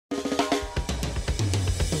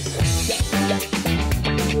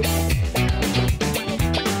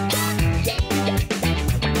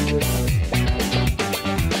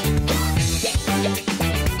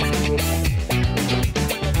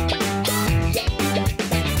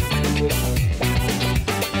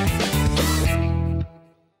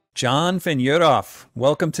John Fenerov,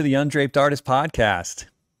 welcome to the Undraped Artist Podcast.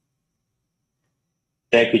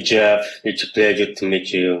 Thank you, Jeff. It's a pleasure to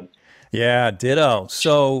meet you. Yeah, ditto.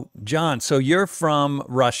 So, John, so you're from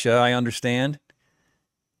Russia, I understand.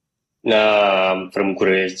 Now, I'm from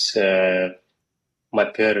Greece. My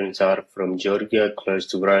parents are from Georgia, close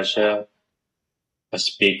to Russia. I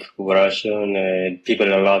speak Russian, and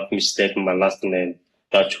people a lot mistake my last name.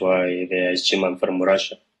 That's why they assume I'm from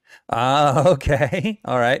Russia. Ah, okay.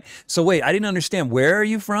 All right. So wait, I didn't understand. Where are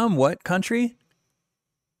you from? What country?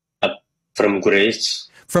 I'm from Greece.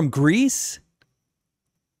 From Greece?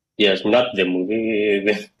 Yes, not the movie.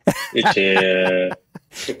 It's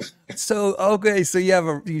So, okay, so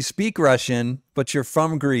you speak Russian, but you're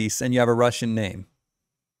from Greece and you have a Russian name.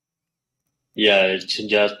 yeah, it's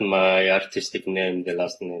just my artistic name, the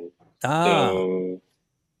last name. Ah, So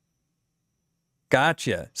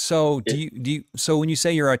gotcha. So so when you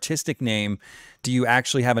say your artistic name, do you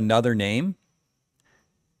actually have another name?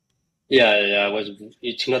 yeah,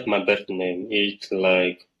 it's not my birth name. It's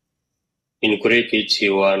like in Greek, it's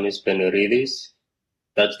Ioannis Penoridis.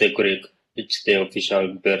 That's the Greek. It's the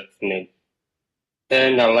official birth name.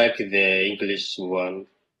 And I like the English one,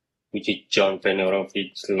 which is John Fenerov.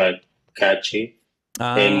 It's like catchy.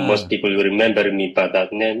 And most Ah, people remember me by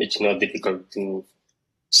that name. It's not difficult to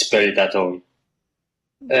spell it at all.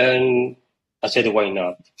 And I said, why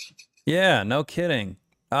not? yeah, no kidding.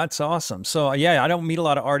 That's awesome. So yeah, I don't meet a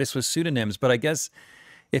lot of artists with pseudonyms, but I guess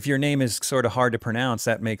if your name is sort of hard to pronounce,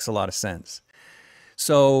 that makes a lot of sense.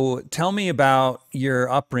 So tell me about your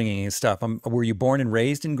upbringing and stuff. Were you born and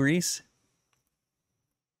raised in Greece?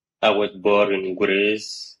 I was born in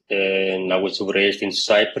Greece and I was raised in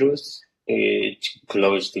Cyprus. It's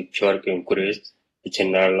close to Turkey and Greece. It's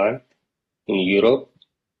an island in Europe.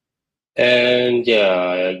 And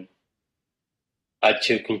yeah, I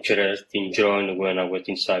took interest in drawing when I was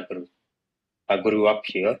in Cyprus. I grew up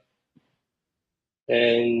here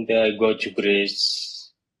and I go to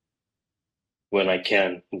Greece when I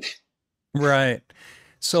can. Right.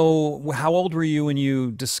 So how old were you when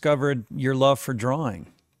you discovered your love for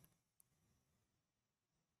drawing?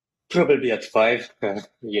 Probably at 5.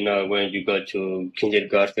 When you go to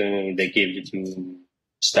kindergarten, they give you to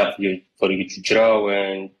stuff for you to draw,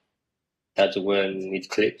 and that's when it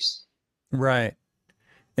clicks. Right.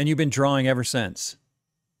 And you've been drawing ever since.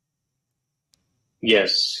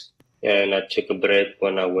 Yes, and I took a break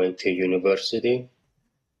when I went to university.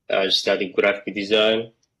 I studied graphic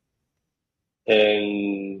design,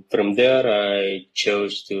 and from there I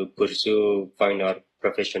chose to pursue fine art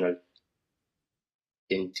professional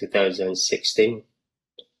in 2016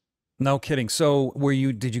 No kidding. So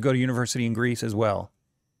did you go to university in Greece as well?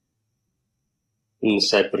 in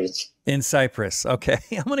Cyprus. In Cyprus. Okay.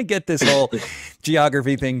 I'm going to get this whole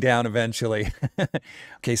geography thing down eventually.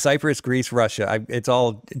 Okay, Cyprus, Greece, Russia. It's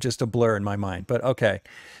all just a blur in my mind. But okay.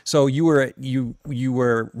 So you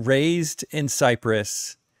were raised in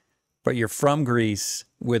Cyprus, but you're from Greece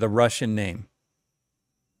with a Russian name.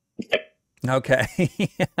 Okay.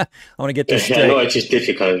 I want to get this I know straight. it is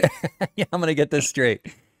difficult. Yeah, I'm going to get this straight.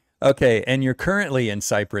 Okay, and you're currently in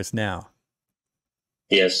Cyprus now.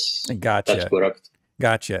 Yes, that's Gotcha. correct.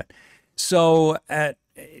 Gotcha. So,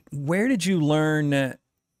 where did you learn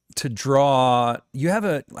to draw? You have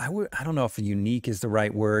I don't know if unique is the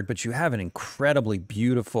right word, but you have an incredibly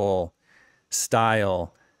beautiful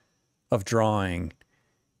style of drawing.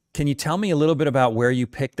 Can you tell me a little bit about where you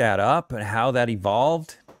picked that up and how that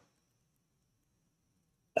evolved?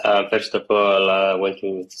 First of all, I want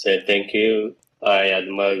to say thank you. I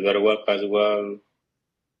admire your work as well.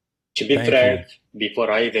 To be Thank frank, you. before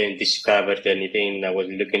I even discovered anything, I was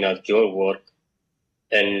looking at your work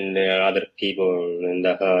and other people, and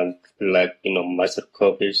I had master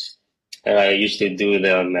copies. And I used to do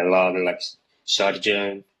them a lot, like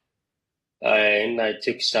Sargent. And I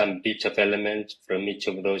took some bits of elements from each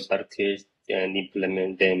of those artists and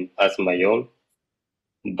implement them as my own.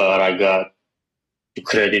 But I got to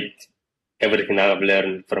credit everything I've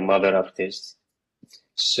learned from other artists.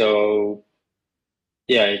 So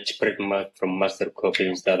yeah, it's pretty much from master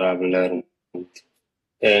copies that I've learned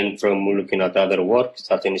and from looking at other works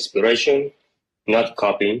as an inspiration, not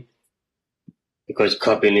copying, because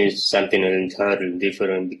copying is something entirely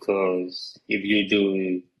different. Because if you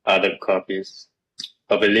do other copies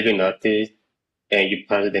of a living artist and you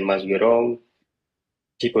pass them as your own,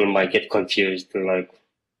 people might get confused, like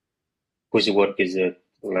whose work is it?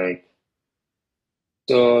 Like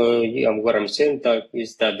so, yeah, what I'm saying that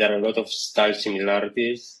is that there are a lot of style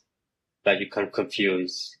similarities that you can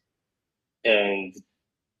confuse, and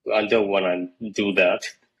I don't want to do that.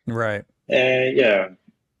 Right. Yeah,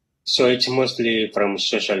 So it's mostly from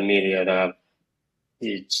social media that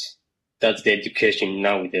it's that's the education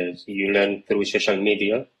nowadays. You learn through social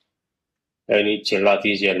media, and it's a lot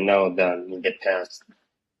easier now than in the past.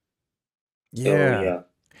 So Yeah, yeah,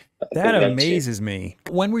 I that think that's it. amazes me.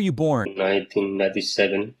 When were you born?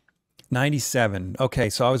 1997. 97. Okay,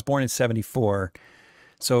 so I was born in 74.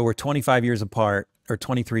 So we're 25 years apart or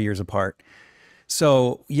 23 years apart.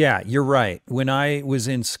 So, yeah, you're right. When I was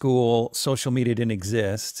in school, social media didn't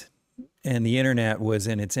exist and the internet was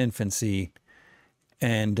in its infancy.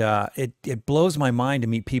 And it blows my mind to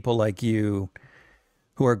meet people like you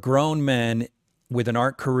who are grown men with an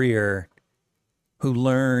art career who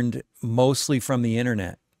learned mostly from the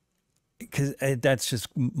internet. Because that's just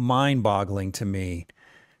mind boggling to me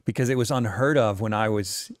because it was unheard of when I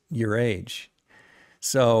was your age.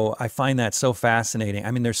 So I find that so fascinating.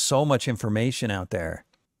 I mean, there's so much information out there.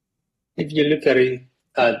 If you look at it,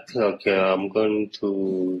 okay, I'm going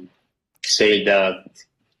to say that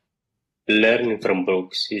learning from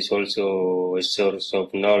books is also a source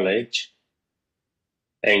of knowledge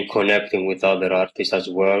and connecting with other artists as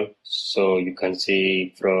well. So you can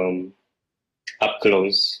see from up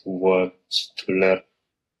close what to learn.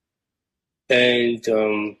 And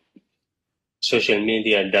social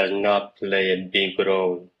media does not play a big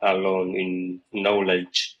role alone in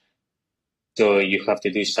knowledge. So you have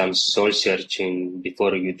to do some soul searching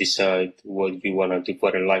before you decide what you want to do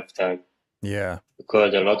for a lifetime. Yeah.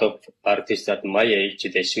 Because a lot of artists at my age,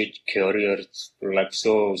 they switch careers like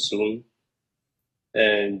so soon.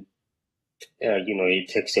 And it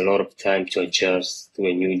takes a lot of time to adjust to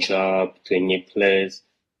a new job, to a new place.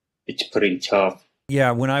 It's pretty tough.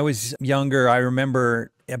 Yeah, when I was younger, I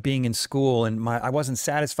remember being in school and I wasn't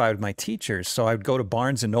satisfied with my teachers, so I would go to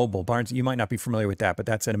Barnes and Noble. Barnes, you might not be familiar with that, but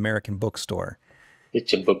that's an American bookstore.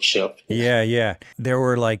 It's a bookshop. Yeah, yeah. There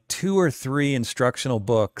were like two or three instructional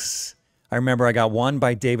books. I remember I got one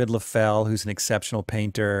by David LaFell, who's an exceptional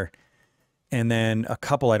painter, and then a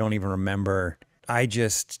couple I don't even remember. I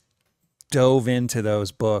just dove into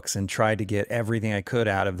those books and tried to get everything I could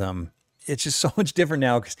out of them. It's just so much different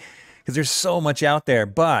now because there's so much out there.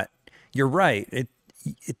 But you're right.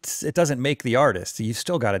 It doesn't make the artist. You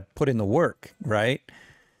still got to put in the work, right,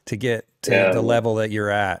 to get to Yeah, the yeah. level that you're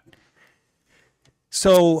at.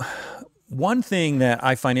 So one thing that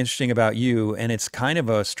I find interesting about you, and it's kind of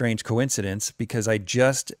a strange coincidence because I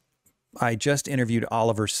just interviewed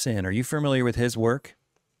Oliver Sin. Are you familiar with his work?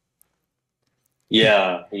 He,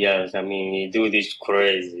 Yeah, yes. I mean, he do this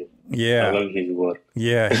crazy. I yeah, love his work.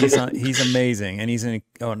 yeah, he's amazing and he's an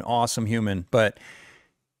awesome human. But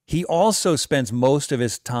he also spends most of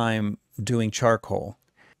his time doing charcoal.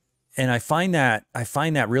 And I find that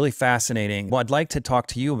really fascinating. Well, I'd like to talk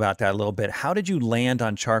to you about that a little bit. How did you land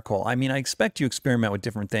on charcoal? I mean, I expect you experiment with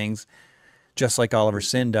different things, just like Oliver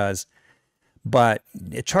Sin does, but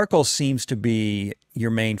charcoal seems to be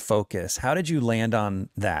your main focus. How did you land on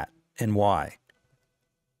that and why?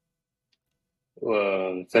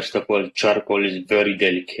 First of all, charcoal is very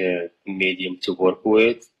delicate medium to work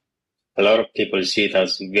with. A lot of people see it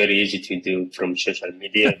as very easy to do from social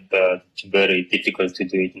media, but it's very difficult to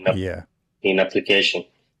do it Yeah. in application.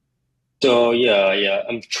 So yeah,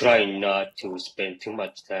 I'm trying not to spend too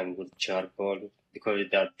much time with charcoal because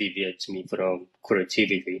that deviates me from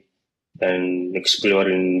creativity and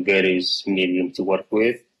exploring various medium to work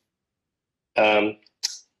with. Um,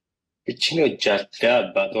 it's not just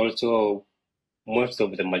that, but also most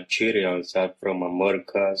of the materials are from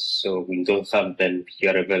America, so we don't have them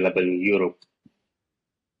here available in Europe.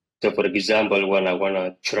 So, for example, when I want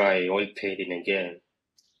to try oil painting again,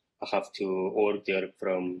 I have to order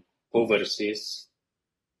from overseas,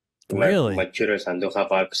 like Really? materials, and don't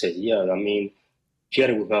have access. Yeah, I mean,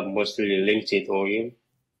 here we have mostly limited oil,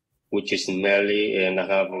 which is smelly, and I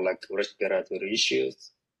have like respiratory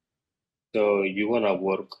issues. So, you want to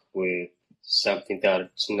work with something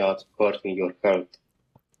that's not hurting your health.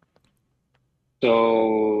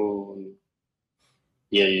 So,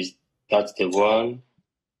 yeah, that's the one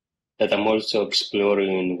that I'm also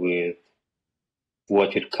exploring with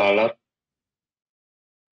watercolor.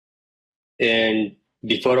 And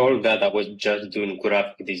before all that, I was just doing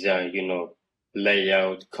graphic design,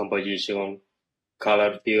 layout, composition,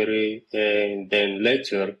 color theory. And then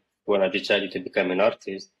later, when I decided to become an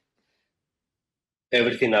artist,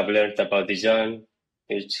 everything I've learned about design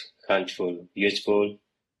is handful, useful,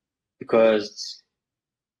 because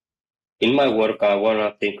in my work, I want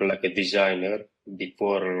to think like a designer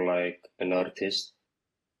before like an artist.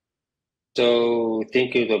 So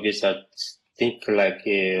thinking of this as think like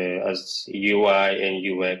as UI and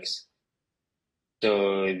UX.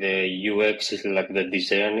 So the UX is like the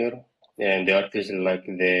designer, and the art is like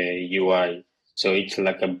the UI. So it's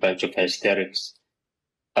like a bunch of aesthetics.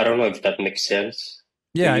 I don't know if that makes sense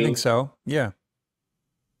to Yeah, I think you. so. Yeah.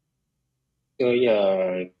 So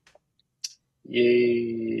yeah,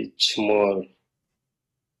 it's more.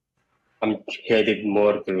 I'm headed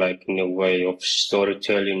more to like in a way of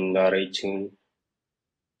storytelling, narrating.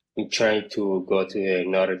 I'm trying to go to a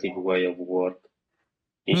narrative way of work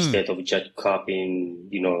Hmm. instead of just copying,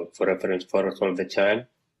 for reference photos all the time.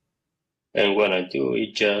 And when I do,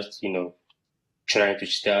 it just, trying to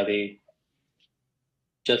study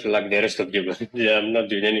just like the rest of you. Yeah, I'm not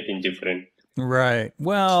doing anything different. Right.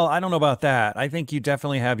 Well, I don't know about that. I think you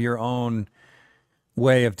definitely have your own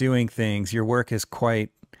way of doing things. Your work is quite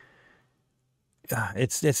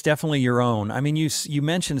it's definitely your own. I mean, you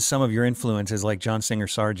mentioned some of your influences like John Singer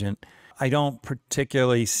Sargent. I don't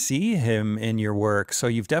particularly see him in your work, so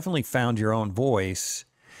you've definitely found your own voice.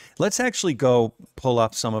 Let's actually go pull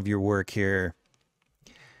up some of your work here.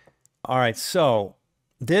 All right, so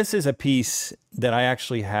this is a piece that I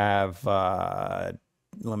actually have.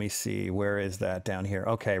 Let me see, where is that down here?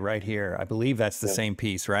 Okay, right here. I believe that's the Yeah, same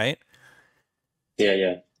piece, right? yeah,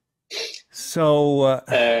 yeah. So,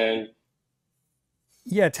 And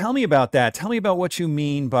yeah, tell me about that. Tell me about what you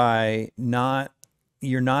mean by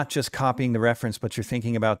you're not just copying the reference, but you're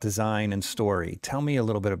thinking about design and story. Tell me a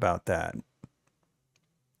little bit about that.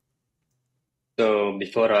 so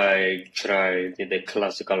before I tried the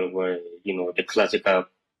classical way,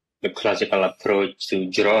 the classical approach to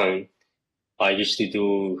drawing, I used to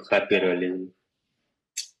do hyperrealism.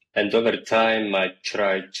 And over time, I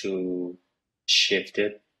tried to shift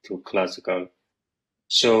it to classical.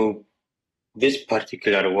 So this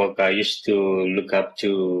particular work, I used to look up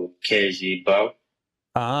to KZ Bob.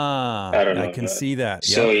 Ah, I don't I know. can see that. So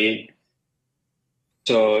Yep. yeah,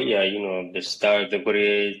 the style, the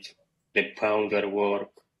bridge, the pounder work.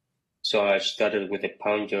 So I started with a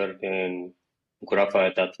pounder and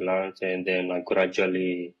graphite at launch, and then I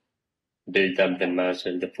gradually built up the mass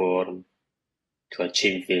and the form to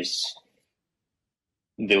achieve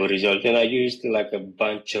the result. And I used like a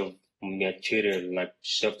bunch of material like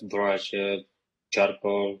soft brush,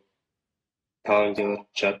 charcoal, pounder,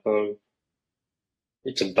 charcoal.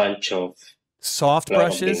 It's a bunch of Soft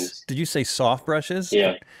lot of brushes? things. Did you say soft brushes?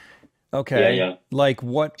 Yeah, yeah, Okay. yeah. Like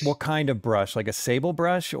what kind of brush? Like a sable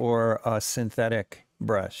brush or a synthetic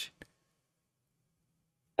brush?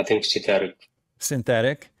 I think synthetic.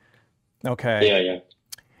 Synthetic? Okay. Yeah, yeah.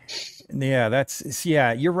 Yeah,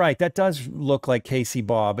 yeah, you're right. That does look like Casey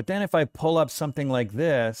Baugh. But then if I pull up something like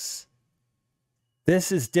this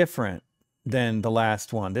is different than the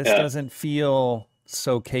last one. This Yeah. doesn't feel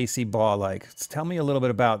so Casey Baugh like. Tell me a little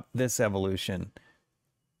bit about this evolution.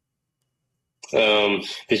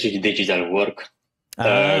 This is digital work.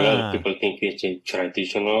 A lot of Ah, people think it's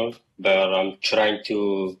traditional, but I'm trying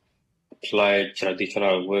to apply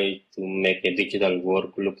traditional way to make a digital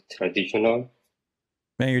work look traditional.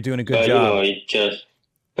 man, you're doing a good But job. it just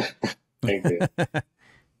thank you.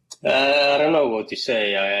 I don't know what to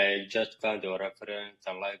say. I just found a reference,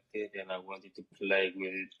 I liked it, and I wanted to play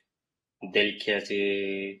with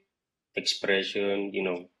delicate expression,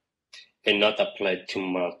 and not apply too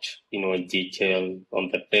much, detail on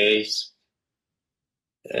the face.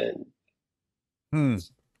 And Hmm.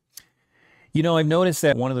 I've noticed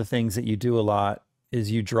that one of the things that you do a lot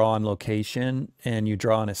is you draw on location and you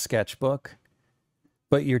draw in a sketchbook,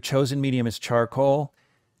 but your chosen medium is charcoal.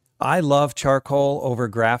 I love charcoal over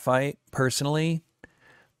graphite personally,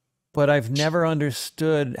 but I've never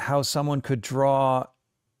understood how someone could draw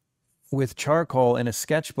with charcoal in a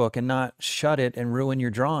sketchbook and not shut it and ruin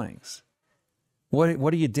your drawings.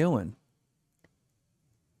 What are you doing?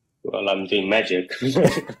 well, I'm doing magic.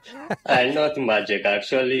 I'm not magic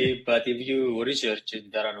actually, but if you research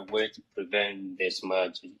it, there are ways to prevent this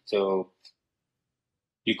magic. So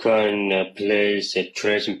you can place a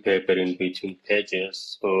tracing paper in between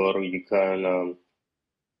pages, or you can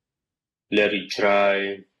let it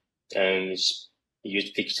dry and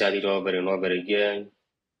use fixate it over and over again.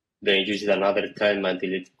 Then use it another time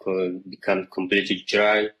until it becomes completely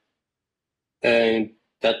dry. And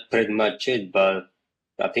that's pretty much it. But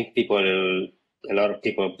I think a lot of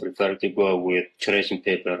people prefer to go with tracing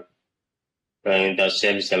paper, and that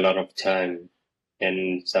saves a lot of time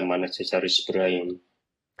and some unnecessary spraying.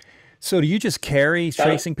 So do you just carry Uh,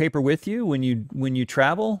 tracing paper with you when you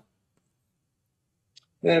travel?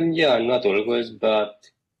 yeah, not always, but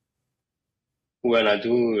when I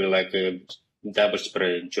do like a double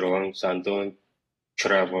spray drawings, I don't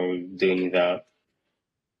travel doing that.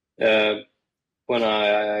 Uh, when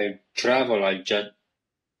I travel, I just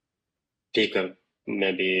pick up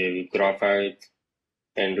maybe graphite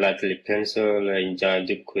and lightly pencil and just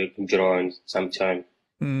do quick drawings sometime.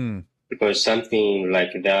 Mm, Because something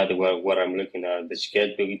like that, what I'm looking at, the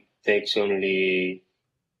sketchbook takes only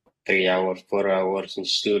 3 hours, 4 hours in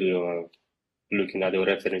studio, looking at the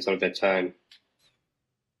reference all the time.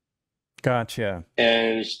 gotcha.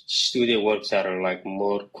 And studio works are like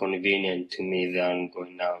more convenient to me than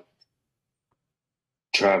going out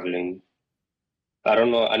traveling. I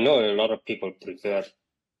don't know. I know a lot of people prefer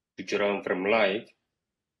to draw from life,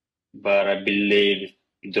 but I believe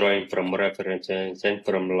drawing from references and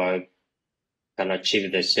from life can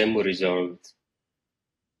achieve the same result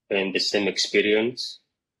and the same experience.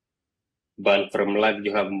 But from life,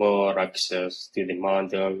 you have more access to the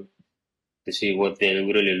model to see what they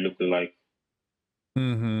really look like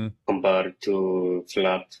Mm-hmm. compared to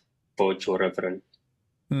flat photo reference.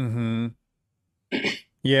 Mm-hmm.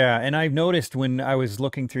 Yeah, and I've noticed when I was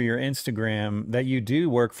looking through your Instagram that you do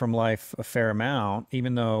work from life a fair amount,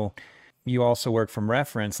 even though you also work from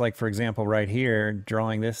reference. Like, for example, right here,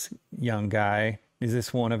 drawing this young guy. Is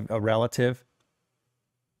this one of a relative?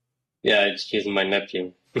 Yeah, he's my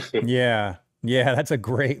nephew. Yeah. Yeah, that's a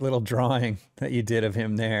great little drawing that you did of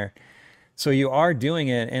him there. So you are doing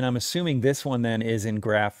it, and I'm assuming this one then is in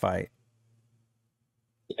graphite.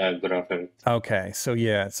 Yeah, graphic. Okay, so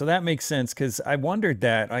yeah, so that makes sense because I wondered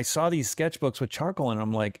that. I saw these sketchbooks with charcoal, and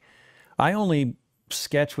I'm like, I only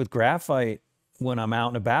sketch with graphite when I'm out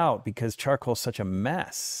and about because charcoal's such a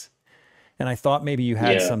mess. And I thought maybe you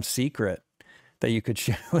had Yeah. some secret that you could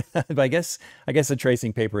share with us. But I guess the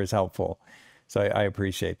tracing paper is helpful. So I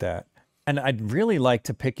appreciate that. And I'd really like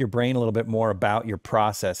to pick your brain a little bit more about your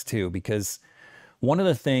process too, because one of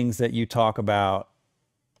the things that you talk about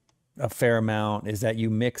a fair amount is that you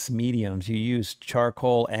mix mediums. You use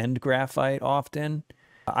charcoal and graphite often.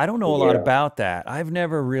 I don't know a lot Yeah. about that. I've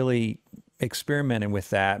never really experimented with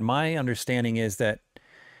that. My understanding is that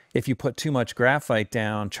if you put too much graphite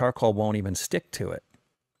down, charcoal won't even stick to it.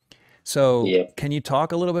 So, Yeah. can you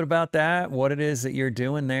talk a little bit about that? What it is that you're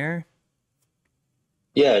doing there?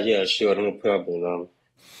 Yeah, yeah, sure, no problem.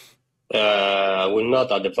 I will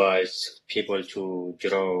not advise people to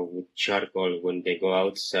draw with charcoal when they go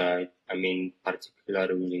outside. I mean,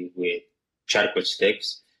 particularly with charcoal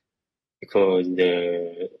sticks, because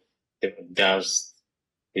the dust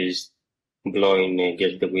is blowing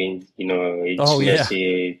against the wind. You know, it's Oh, yeah.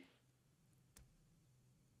 messy.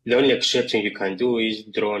 The only exception you can do is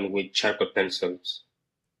drawing with charcoal pencils,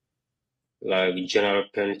 like general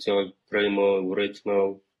pencil, Primo,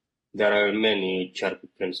 Ritmo. There are many charcoal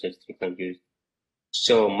pencils you can use.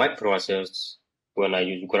 So my process when I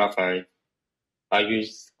use graphite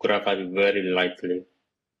very lightly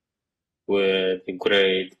with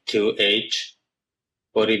grade 2H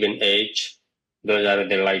or even H. Those are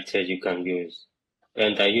the lightest you can use.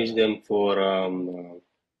 And I use them for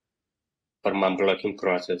my blocking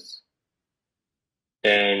process.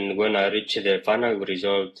 And when I reach the final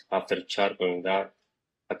result after charcoaling that,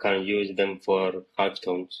 I can use them for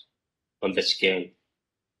halftones on the skin.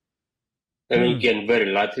 And Hmm. again, very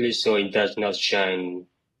lightly so it does not shine.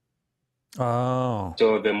 Oh.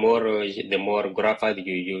 So the more graphite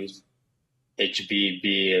you use,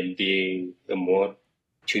 HB, and B, and more,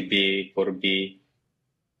 2B, 4B.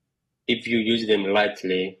 If you use them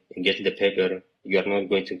lightly and get the paper, you are not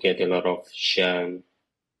going to get a lot of shine.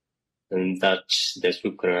 And that's the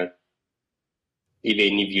secret.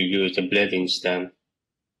 Even if you use a blending stamp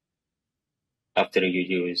after you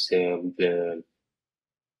use the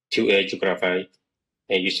 2H graphite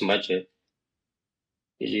and you smudge it,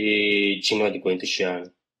 it's not going to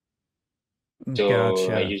shine. So I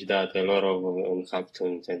Gotcha. use that a lot of on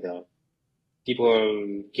halftones and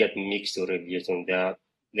people get mixed reviews on that.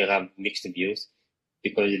 They have mixed views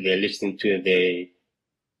because they listen to the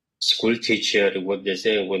school teacher, what they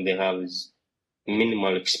say when they have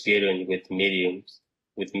minimal experience with mediums,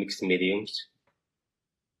 with mixed mediums,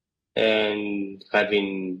 and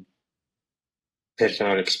having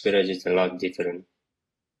personal experience is a lot different.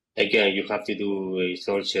 Again, you have to do a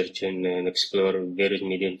soul searching and explore various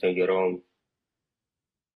mediums on your own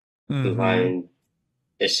to Mm-hmm. find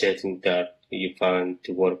a setting that you find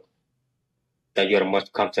to work, that you are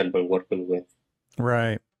most comfortable working with.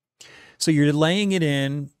 Right. So you're laying it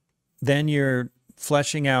in, then you're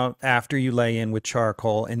fleshing out after you lay in with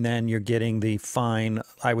charcoal, and then you're getting the fine,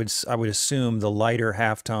 I would assume the lighter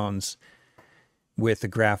halftones with the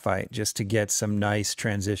graphite just to get some nice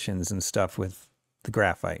transitions and stuff with the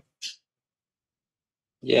graphite.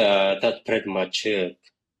 Yeah, that's pretty much it.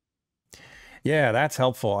 Yeah, that's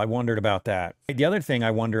helpful. I wondered about that. The other thing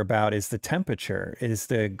I wonder about is the temperature. Is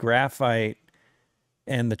the graphite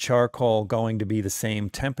and the charcoal going to be the same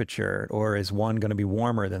temperature, or is one going to be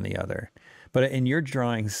warmer than the other? But in your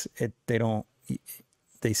drawings,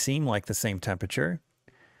 they seem like the same temperature.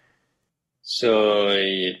 So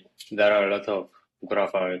there are a lot of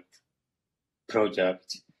graphite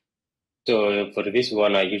projects. So for this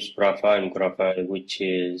one, I use graphite, which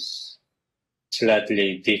is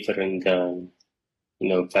slightly different than,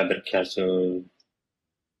 Faber-Castell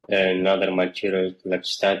and other materials like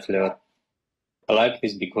Statler. I like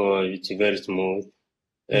this because it's very smooth,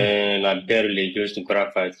 and I barely use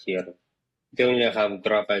graphite here. The only have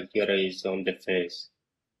graphite here is on the face.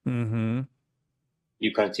 Mm-hmm.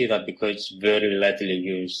 You can see that because it's very lightly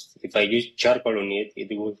used. If I use charcoal on it, it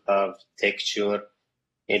would have texture,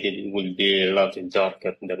 and it will be a lot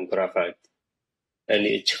darker than graphite, and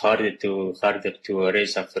it's harder to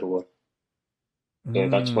erase afterward. So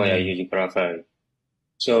that's why I use graphite.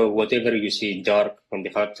 So whatever you see dark on the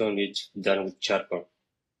hard tone, it's done with charcoal,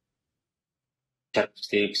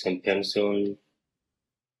 chopsticks and pencil.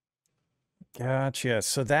 Gotcha.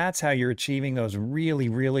 So that's how you're achieving those really,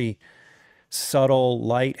 really subtle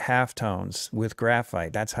light halftones with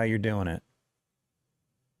graphite. That's how you're doing it.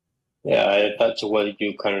 Yeah, that's what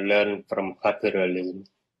you can learn from hyperrealism.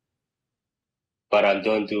 But I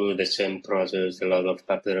don't do the same process a lot of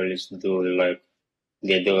hyperrealists do. Like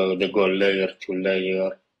they go layer to layer,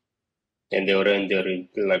 and they render it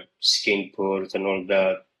like skin pores and all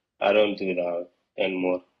that. I don't do that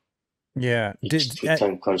anymore. Yeah. It's too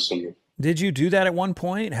time consuming. Did you do that at one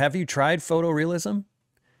point? Have you tried photorealism?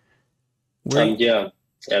 Yeah,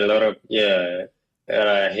 a lot of, and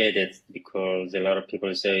I hate it because a lot of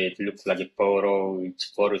people say it looks like a photo,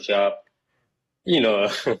 it's Photoshop. You know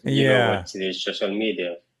what's the social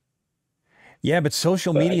media. Yeah, but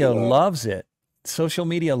social media loves it. Social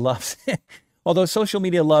media loves it. Although social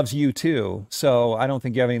media loves you too, so I don't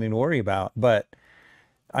think you have anything to worry about. But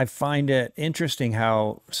I find it interesting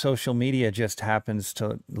how social media just happens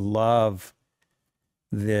to love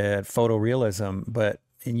the photorealism,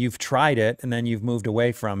 and you've tried it and then you've moved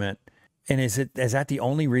away from it. And is that the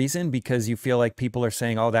only reason? Because you feel like people are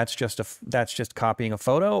saying, "Oh, that's just copying a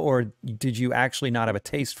photo," or did you actually not have a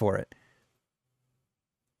taste for it?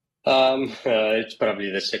 It's probably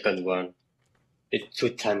the second one. It's too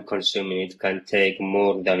time consuming. It can take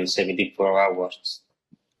more than 74 hours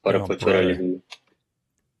for a photorealism.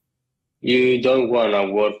 You don't want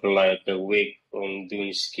to work like a week on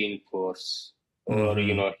doing skin pores or,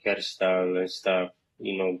 hairstyle and stuff,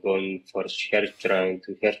 going for hair strand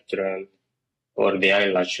to hair strand or the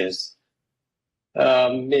eyelashes.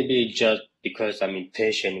 Maybe just because I'm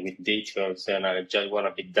impatient with details and I just want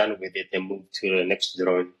to be done with it and move to the next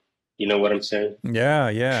drawing. You know what I'm saying?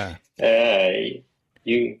 Yeah.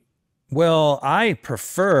 Well, I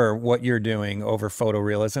prefer what you're doing over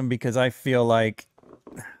photorealism because I feel like,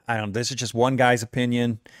 this is just one guy's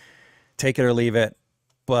opinion, take it or leave it,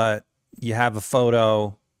 but you have a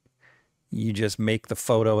photo, you just make the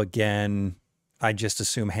photo again. I just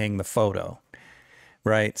assume hang the photo,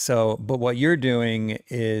 right? So, but what you're doing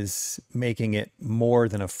is making it more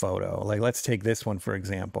than a photo. Like, let's take this one, for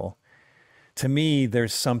example. To me,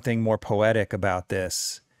 there's something more poetic about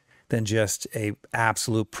this than just a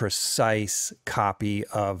absolute precise copy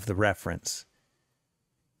of the reference.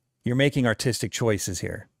 You're making artistic choices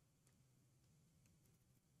here.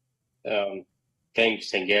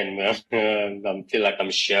 Thanks again, man. I feel like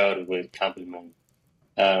I'm showered with compliment.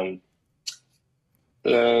 Let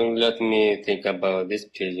me think about this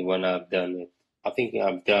piece when I've done it. I think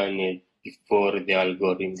I've done it before the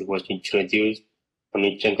algorithm was introduced on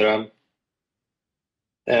Instagram.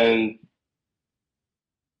 And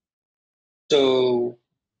so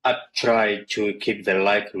I tried to keep the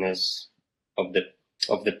likeness of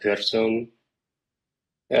the person,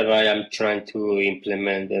 and I am trying to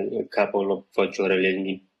implement a couple of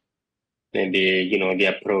photorealism, maybe the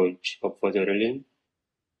approach of photorealism,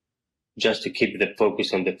 just to keep the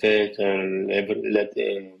focus on the face and let.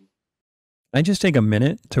 I just take a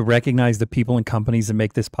minute to recognize the people and companies that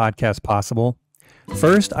make this podcast possible.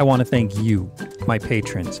 First, I want to thank you, my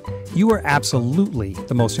patrons. You are absolutely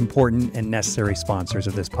the most important and necessary sponsors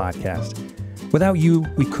of this podcast. Without you,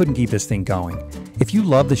 we couldn't keep this thing going. If you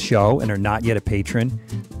love the show and are not yet a patron,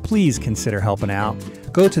 please consider helping out.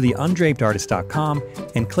 Go to theundrapedartist.com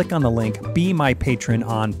and click on the link Be My Patron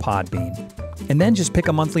on Podbean. And then just pick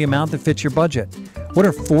a monthly amount that fits your budget. What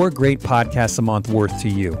are 4 great podcasts a month worth to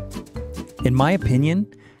you? In my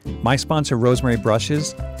opinion, my sponsor Rosemary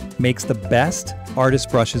Brushes makes the best artist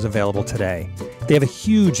brushes available today. They have a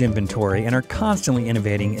huge inventory and are constantly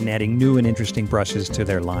innovating and adding new and interesting brushes to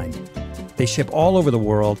their line. They ship all over the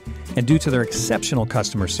world, and due to their exceptional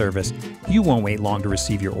customer service, you won't wait long to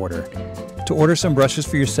receive your order. To order some brushes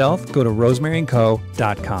for yourself, go to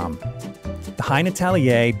rosemaryandco.com. The HEIN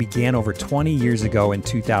Atelier began over 20 years ago in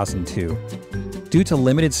 2002. Due to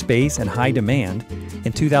limited space and high demand,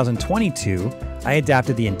 in 2022, I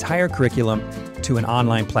adapted the entire curriculum to an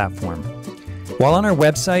online platform. While on our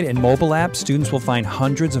website and mobile app, students will find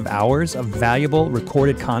hundreds of hours of valuable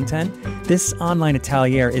recorded content. This online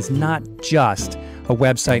atelier is not just a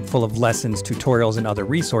website full of lessons, tutorials, and other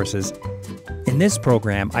resources. In this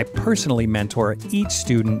program, I personally mentor each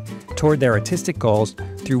student toward their artistic goals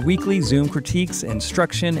through weekly Zoom critiques,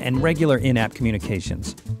 instruction, and regular in-app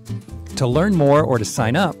communications. To learn more or to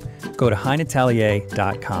sign up, go to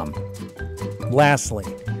HEINatelier.com. Lastly,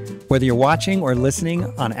 whether you're watching or listening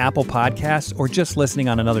on Apple Podcasts or just listening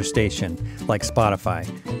on another station like Spotify,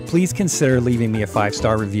 please consider leaving me a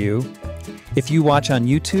 5-star review. If you watch on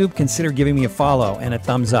YouTube, consider giving me a follow and a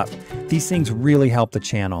thumbs up. These things really help the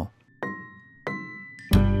channel.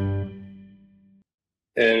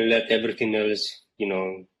 And let everything else,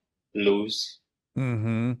 loose.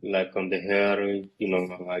 Like on the hair,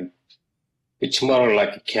 it's more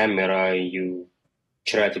like a camera. You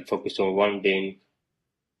try to focus on one thing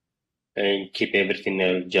and keep everything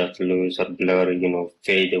else just loose or blur,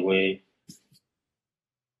 fade away.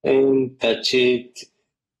 And that's it.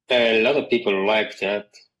 A lot of people like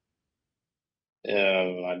that.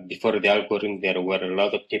 Before the algorithm, there were a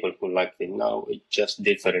lot of people who liked it. Now it's just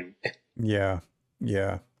different. Yeah.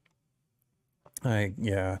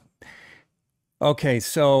 Okay,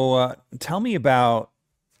 so tell me about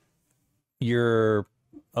a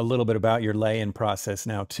little bit about your lay-in process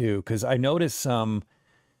now too, because I noticed some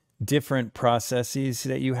different processes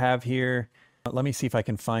that you have here. Let me see if I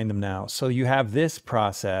can find them now. So you have this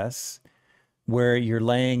process where you're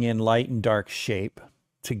laying in light and dark shape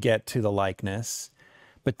to get to the likeness.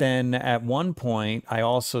 But then at one point, I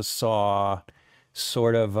also saw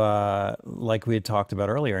sort of like we had talked about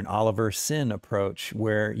earlier, an Oliver Sin approach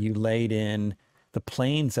where you laid in the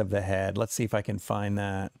planes of the head. Let's see if I can find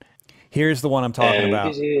that. Here's the one I'm talking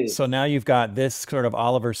about. So now you've got this sort of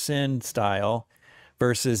Oliver Sin style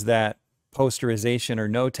versus that posterization or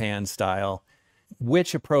no-tan style.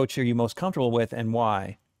 Which approach are you most comfortable with and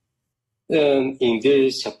why? In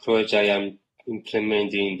this approach, I am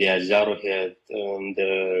implementing the Azaro head and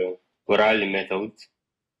the Corelli method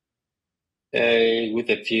with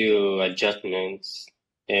a few adjustments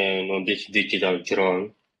and on this digital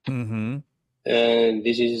drone. And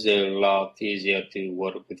this is a lot easier to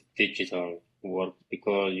work with digital work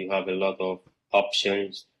because you have a lot of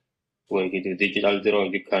options. When you do digital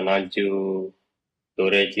drawing, you can undo the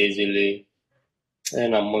rate easily,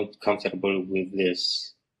 and I'm more comfortable with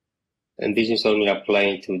this. And this is only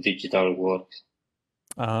applying to digital work.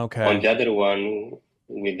 Okay. On the other one,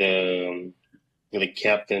 with the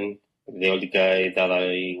captain, the old guy that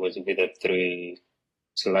I was with the 3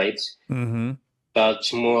 slides,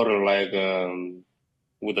 that's more like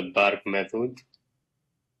with the bark method.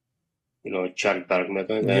 Chalk bark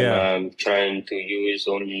method, and I'm trying to use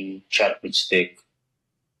only charcoal stick,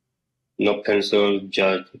 no pencil.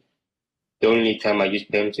 Just the only time I use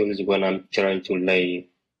pencil is when I'm trying to lay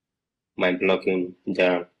my blocking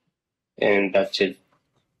down, and that's it.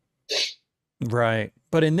 Right,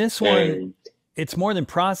 but in this one, it's more than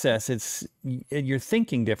process. You're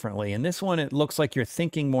thinking differently. In this one, it looks like you're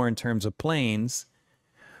thinking more in terms of planes.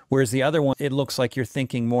 Whereas the other one, it looks like you're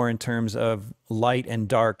thinking more in terms of light and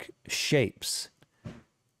dark shapes.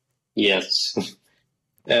 Yes.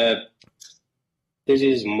 This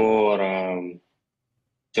is more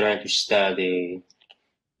trying to study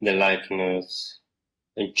the likeness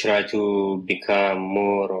and try to become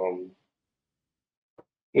more,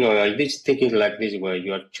 like this thinking like this, where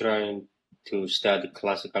you are trying to study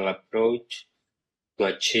classical approach to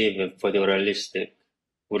achieve a photorealistic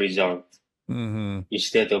result.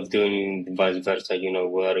 Instead of doing vice versa,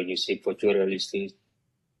 where you see photorealistic,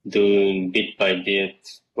 doing bit by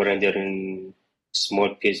bit, rendering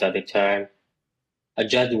small piece at a time. I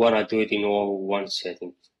just want to do it in all one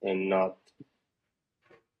setting and not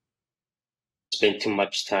spend too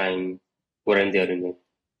much time rendering it.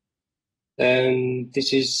 And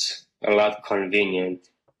this is a lot convenient,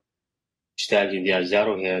 studying the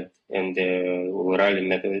Azaro head and the O'Reilly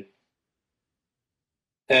method.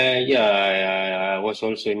 I was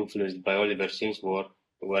also influenced by Oliver Sin's work,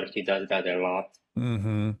 where he does that a lot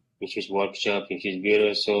in his workshop, in his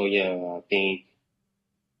videos. So I think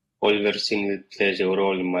Oliver Sin plays a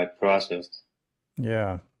role in my process.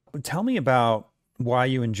 Yeah. Tell me about why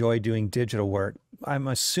you enjoy doing digital work. I'm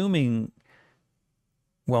assuming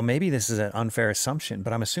Well, maybe this is an unfair assumption,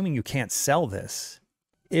 but I'm assuming you can't sell this.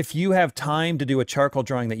 If you have time to do a charcoal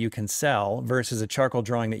drawing that you can sell versus a charcoal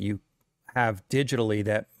drawing that you have digitally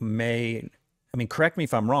that may, I mean, correct me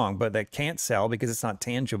if I'm wrong, but that can't sell because it's not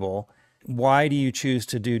tangible, why do you choose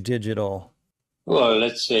to do digital? Well,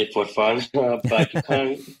 let's say for fun, but you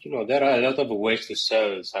can, there are a lot of ways to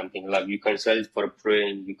sell something. Like you can sell it for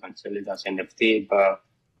print, you can sell it as NFT, but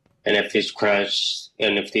NFT's crashed,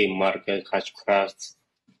 NFT market has crashed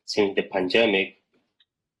since the pandemic.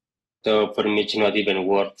 So for me, it's not even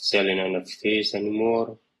worth selling NFTs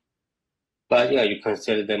anymore. But yeah, you can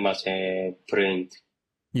sell them as a print,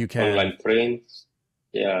 You can. online print.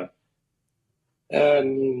 Yeah.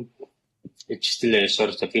 Um, it's still a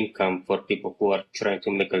source of income for people who are trying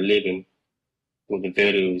to make a living with the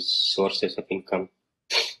various sources of income.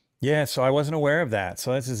 Yeah, so I wasn't aware of that.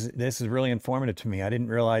 So this is really informative to me. I didn't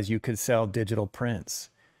realize you could sell digital prints.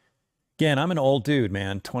 Again, I'm an old dude,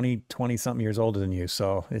 man, 20 something years older than you.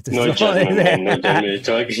 So it's No just all, judgment, man. No judgment.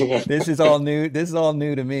 Talking. this is all new. This is all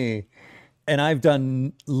new to me. And I've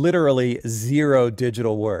done literally zero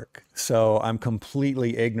digital work. So I'm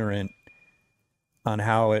completely ignorant on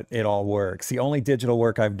how it all works. The only digital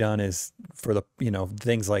work I've done is for the,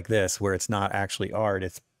 things like this where it's not actually art,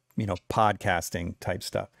 it's, podcasting type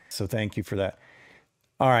stuff. So thank you for that.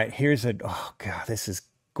 All right, oh God, this is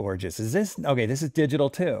gorgeous. Is this, okay, this is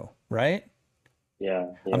digital too, right? Yeah,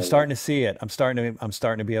 I'm yeah, yeah. starting to see it. I'm starting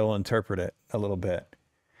to be able to interpret it a little bit.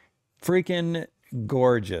 Freaking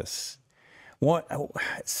gorgeous. What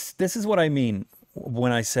this is what I mean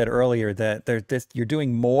when I said earlier that you're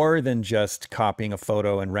doing more than just copying a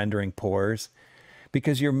photo and rendering pores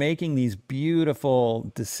because you're making these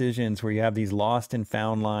beautiful decisions where you have these lost and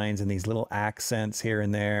found lines and these little accents here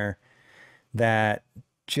and there that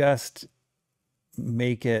just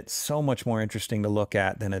make it so much more interesting to look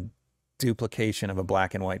at than a duplication of a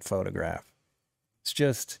black and white photograph. It's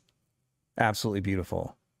just absolutely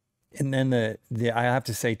beautiful. And then the I have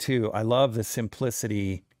to say too, I love the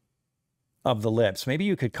simplicity of the lips. Maybe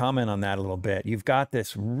you could comment on that a little bit. You've got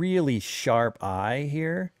this really sharp eye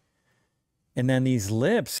here, and then these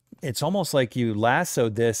lips, it's almost like you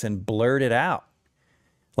lassoed this and blurred it out.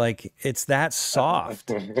 Like it's that soft.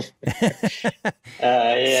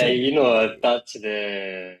 Yeah, So, that's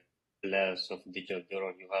the plus of digital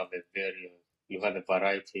drawing. You have a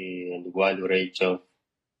variety and wide range of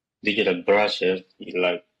digital brushes,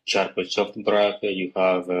 like charcoal soft brush. You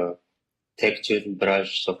have textured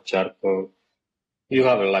brush of charcoal. You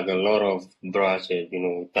have like a lot of brushes,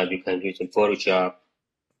 that you can use in Photoshop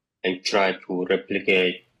and try to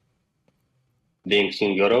replicate things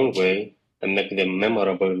in your own way and make them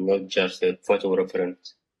memorable, not just a photo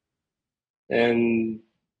reference. And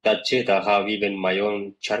that's it. I have even my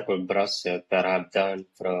own charcoal brush set that I've done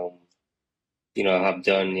I have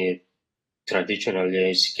done it traditionally.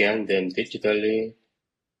 I scan them digitally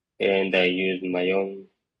and I use my own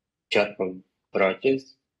charcoal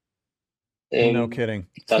brushes. no And kidding.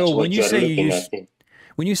 So that's when what you you're say you looking use at.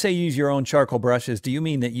 when you say use your own charcoal brushes, do you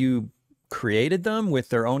mean that you created them with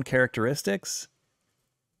their own characteristics?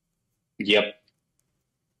 Yep.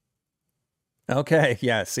 Okay,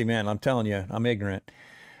 yeah, see man, I'm telling you, I'm ignorant.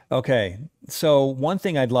 Okay, so one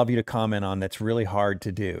thing I'd love you to comment on that's really hard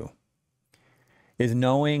to do is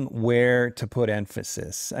knowing where to put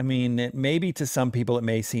emphasis. I mean, maybe to some people it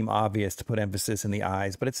may seem obvious to put emphasis in the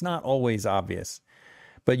eyes, but it's not always obvious.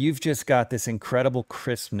 But you've just got this incredible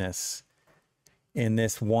crispness in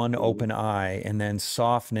this one Mhm. open eye, and then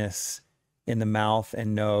softness in the mouth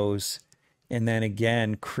and nose, and then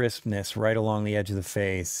again, crispness right along the edge of the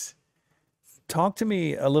face. Talk to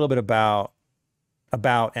me a little bit about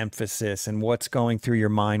emphasis and what's going through your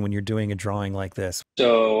mind when you're doing a drawing like this.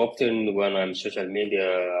 So often when I'm social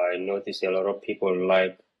media, I notice a lot of people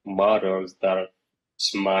like models that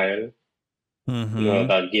smile, Mm-hmm.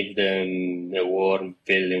 that give them a warm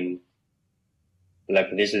feeling.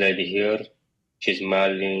 Like this lady here, she's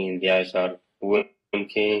smiling, the eyes are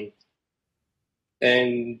winking,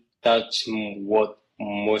 and that's what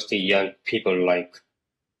most young people like.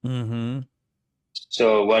 Mm-hmm.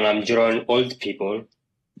 So when I'm drawing old people,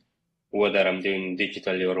 whether I'm doing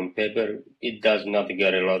digitally or on paper, it does not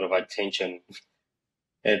get a lot of attention.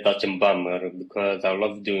 And that's a bummer because I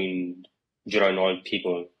love drawing old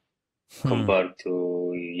people Hmm. compared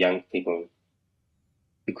to young people.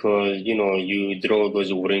 Because, you draw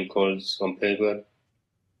those wrinkles on paper,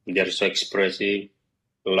 they're so expressive,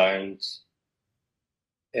 lines.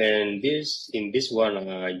 And in this one,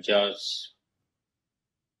 I just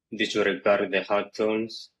disregard the hard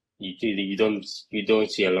tones. You don't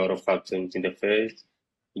see a lot of hard tones in the face.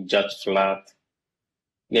 It's just flat.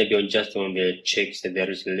 maybe just on the cheeks there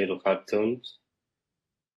is a little cartoons.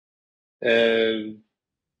 Um,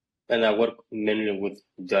 and I work mainly with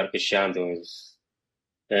dark shadows,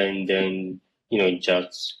 and then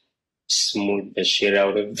just smooth the shit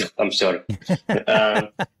out of. I'm sorry. Um,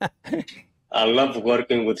 I love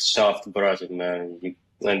working with soft brushes, man.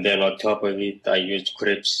 And then on top of it, I use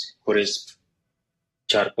crisp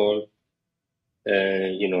charcoal,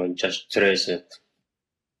 just trace it.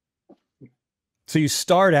 So you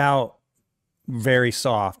start out very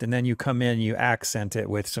soft and then you come in, you accent it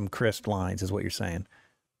with some crisp lines, is what you're saying.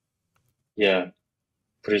 Yeah,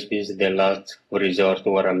 crisp is the last resort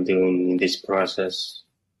what I'm doing in this process.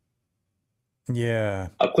 Yeah.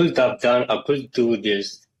 I could do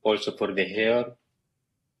this also for the hair,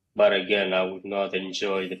 but again, I would not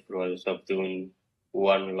enjoy the process of doing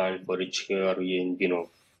one line for each hair and,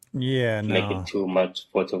 Yeah, make it no. too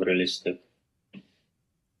much photorealistic.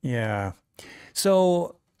 Yeah.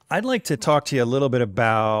 So I'd like to talk to you a little bit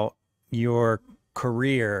about your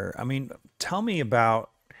career. I mean, tell me about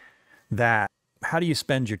that. How do you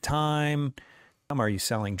spend your time? Are you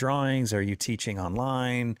selling drawings? Are you teaching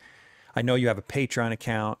online? I know you have a Patreon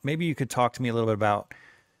account. Maybe you could talk to me a little bit about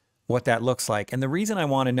what that looks like. And the reason I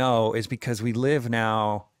want to know is because we live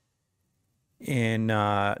now in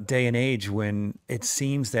a day and age when it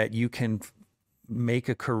seems that you can make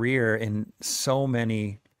a career in so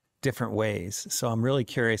many different ways. So I'm really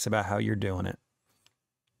curious about how you're doing it.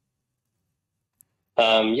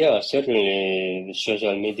 Yeah, certainly the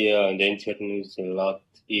social media and the internet is a lot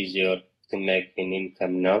easier to make an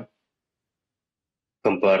income now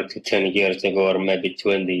compared to 10 years ago or maybe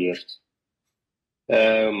 20 years.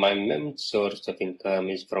 My main source of income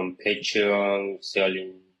is from Patreon,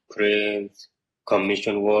 selling print,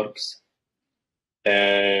 commission works,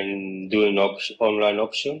 and doing online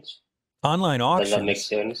auctions. Online Does that make auctions.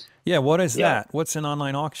 sense? Yeah, what is Yeah. that? What's an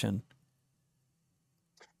online auction?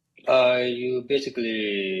 You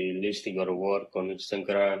basically list your work on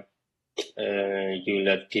Instagram. You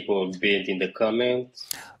let people bid in the comments.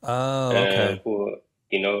 Oh, okay. Who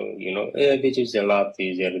which is a lot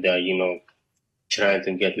easier than trying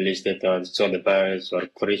to get listed on Sotheby's or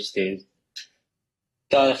Christie's.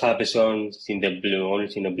 That happens only in the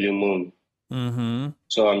blue moon. Mm-hmm.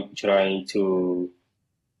 So I'm trying to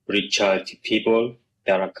reach out to people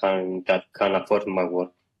that can afford my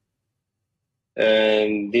work.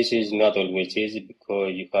 And this is not always easy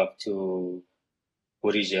because you have to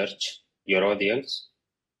research your audience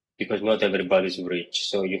because not everybody is rich.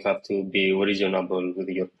 So you have to be reasonable with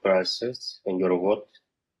your prices and your work.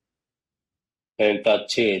 And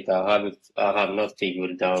that's it. I have not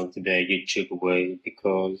figured out the YouTube way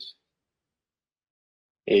because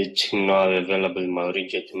it's not available in my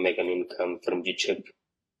region to make an income from YouTube.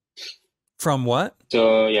 From what?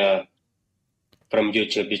 So yeah, from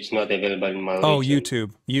YouTube it's not available in my Oh, region.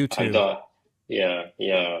 YouTube. And YouTube.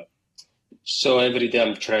 yeah. So every day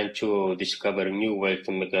I'm trying to discover a new way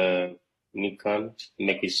to make a income,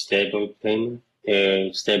 make a stable payment,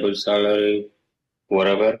 a stable salary,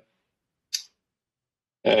 whatever.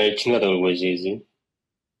 It's not always easy.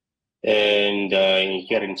 And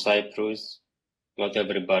here in Cyprus, not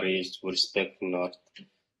everybody is respecting art.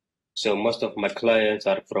 So most of my clients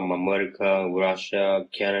are from America, Russia,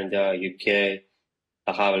 Canada, UK.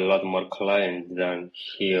 I have a lot more clients than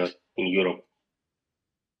here in Europe.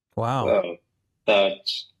 Wow. Well, that,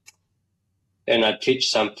 and I teach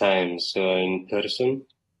sometimes in person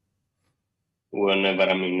whenever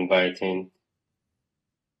I'm invited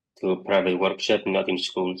to a private workshop, not in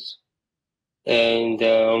schools. And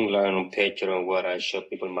online on Patreon where I show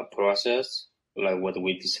people my process, like what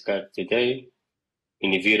we discussed today,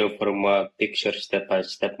 in a video format, picture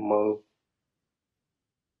step-by-step mode.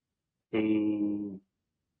 Mm,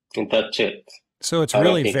 and that's it. So it's I don't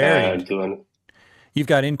really think I varied. do any. You've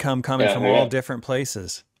got income coming Yeah, from all yeah. different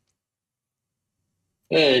places.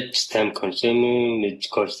 It's time consuming, it's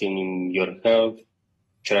costing your health,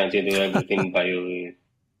 trying to do everything by your,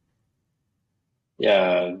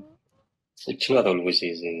 yeah, it's not always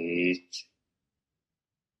easy.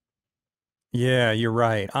 Yeah, you're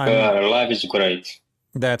right. Life is great.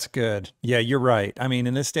 That's good. Yeah, you're right. I mean,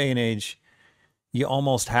 in this day and age, you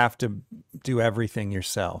almost have to do everything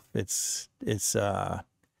yourself. It's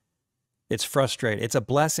frustrating. It's a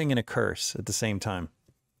blessing and a curse at the same time.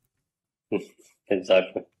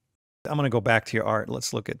 Exactly. I'm going to go back to your art.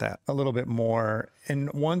 Let's look at that a little bit more.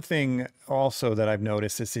 And one thing also that I've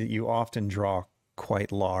noticed is that you often draw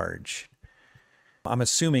quite large. I'm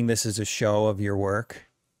assuming this is a show of your work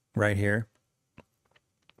right here.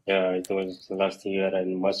 Yeah, it was last year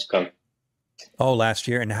in Moscow. Oh, last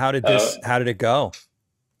year. And Uh, how did it go?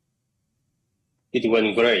 It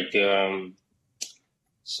went great.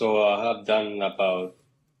 So I have done about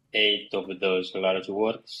 8 of those large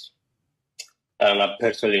works, and I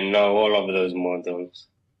personally know all of those models.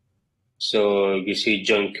 So you see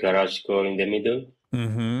John Carrasco in the middle.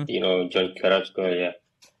 Mm-hmm. You know John Carrasco, yeah.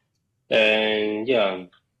 And yeah,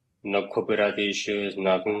 no copyright issues,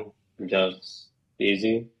 nothing, just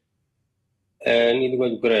easy. And it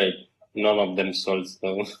was great. None of them sold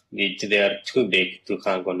though. They are too big to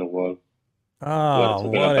hang on the wall. We're Oh,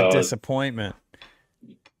 talking what a about, disappointment.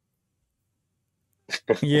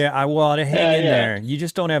 Yeah, I well to hang in yeah. there. You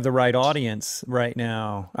just don't have the right audience right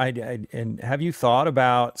now. And have you thought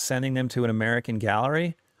about sending them to an American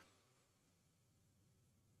gallery?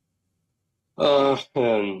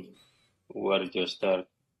 Where did you start?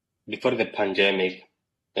 Before the pandemic,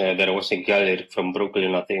 there was a gallery from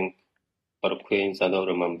Brooklyn, I think, or Queens, I don't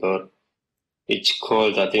remember. It's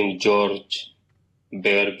called, I think, George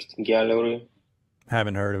Berg Gallery.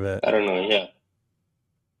 Haven't heard of it. I don't know, yeah.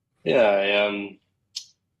 Yeah,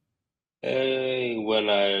 when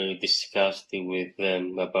I discussed it with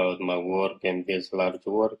them about my work and this large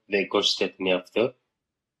work, they ghosted me after.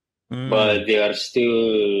 Mm, But they are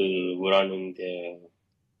still running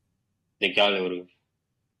the gallery.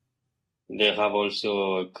 They have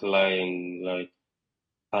also a client like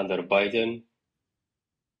Hunter Biden,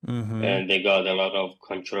 mm-hmm. and they got a lot of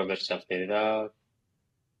controversy after that.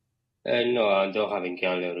 And no, I don't have a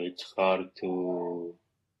gallery. It's hard to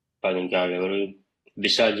find a gallery.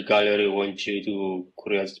 Besides, gallery wants you to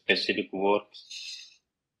create specific works,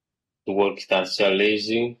 works that are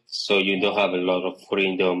lazy, so you don't have a lot of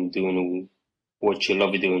freedom doing what you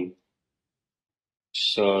love doing.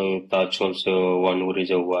 So that's also one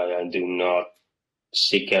reason why I do not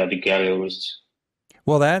seek out the galleries.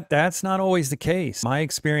 Well, that's not always the case. My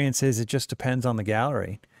experience is it just depends on the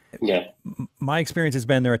gallery. Yeah, My experience has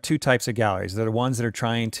been there are two types of galleries. There are the ones that are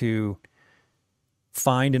trying to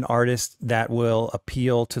find an artist that will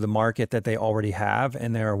appeal to the market that they already have,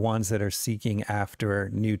 and there are ones that are seeking after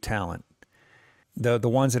new talent. The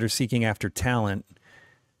ones that are seeking after talent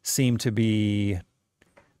seem to be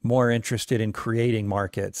more interested in creating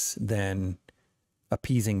markets than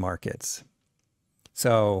appeasing markets.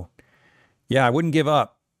 So, yeah, I wouldn't give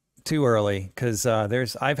up too early because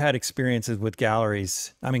I've had experiences with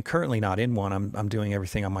galleries. I mean, currently not in one. I'm doing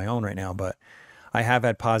everything on my own right now, but I have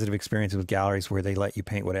had positive experiences with galleries where they let you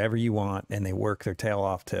paint whatever you want and they work their tail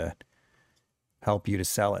off to help you to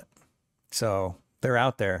sell it. So they're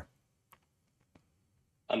out there.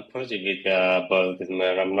 I'm positive about it,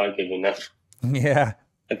 man. I'm not giving up. Yeah.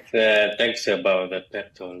 But thanks about the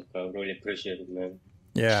pep talk. I really appreciate it, man.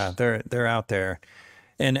 Yeah, they're out there.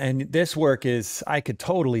 And this work is I could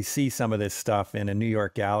totally see some of this stuff in a New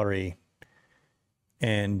York gallery.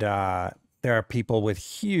 And there are people with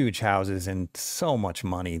huge houses and so much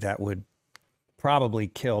money that would probably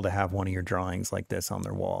kill to have one of your drawings like this on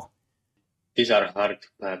their wall. These are hard to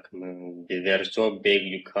pack, man. They're so big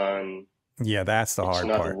you can't. Yeah, that's the It's hard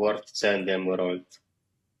not part. worth sending them around.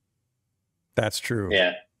 That's true.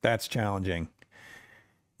 Yeah, That's challenging.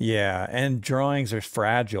 Yeah, and drawings are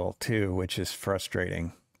fragile too, which is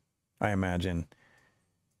frustrating, I imagine.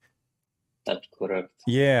 that's correct.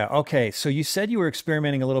 Yeah, okay. So you said you were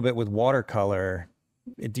experimenting a little bit with watercolor.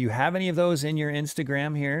 Do you have any of those in your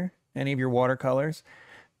Instagram here? Any of your watercolors?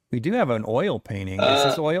 We do have an oil painting. Is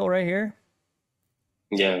this Uh, oil right here?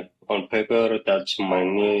 yeah. On paper, that's my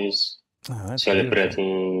news Oh, that's beautiful.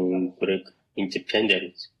 celebrating Greek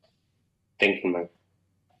independence. Thank you, man.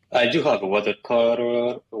 I do have a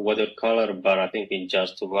watercolor, but I think in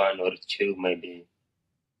just one or two, maybe.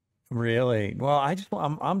 Really? Well,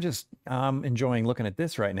 I'm enjoying looking at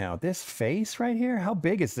this right now. This face right here, how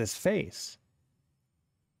big is this face?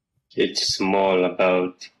 It's small,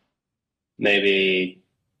 about maybe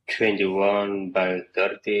 21 by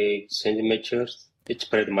 30 centimeters. It's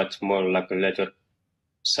pretty much more like a letter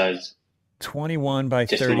size, 21 by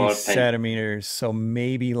just 30 more pen. centimeters, so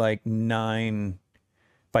maybe like 9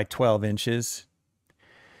 by 12 inches,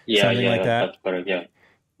 Yeah, something like yeah, that. that's correct. Yeah,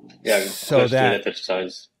 yeah, So close to that letter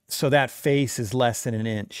size. so that face is less than an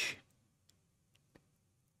inch.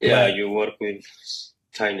 Yeah, Let you work with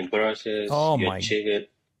tiny brushes, Oh you my achieve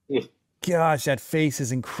it. gosh, that face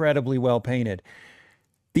is incredibly well painted.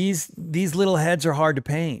 These little heads are hard to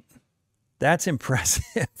paint. That's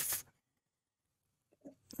impressive.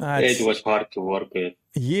 It That's was hard to work with.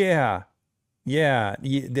 Yeah. Yeah,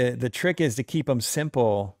 the trick is to keep them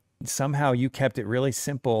simple. Somehow you kept it really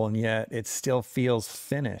simple and yet it still feels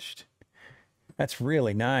finished. That's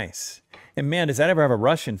really nice. And man, does that ever have a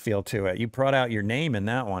Russian feel to it? You brought out your name in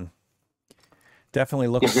that one. Definitely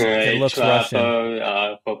looks, it It's looks Russian.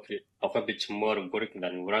 a bit more Greek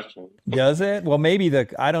than Russian. Does it? Well, maybe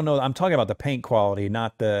I don't know. I'm talking about the paint quality,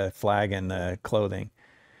 not the flag and the clothing.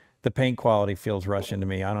 The paint quality feels Russian to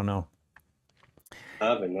me. I don't know. I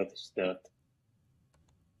haven't noticed that.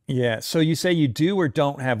 Yeah. So you say you do or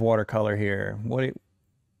don't have watercolor here.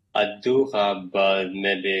 I do have, but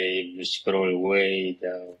maybe if you scroll way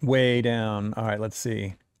down, Way down. All right, let's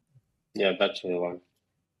see. yeah, that's the one.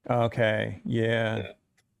 Okay. Yeah. Yeah.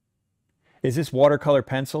 Is this watercolor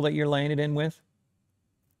pencil that you're laying it in with?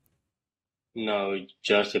 No, it's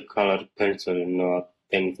just a colored pencil, not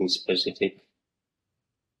anything specific.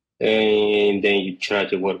 And then you try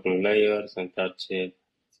to work on layers, and that's it.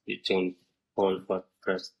 It's on whole for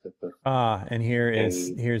pressed paper. Ah, and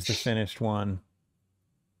And here's the finished one.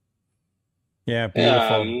 Yeah,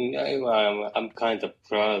 yeah, beautiful. I'm kind of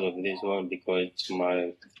proud of this one because it's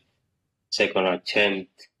my second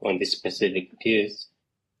attempt on this specific piece.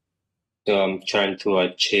 So I'm trying to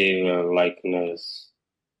achieve likeness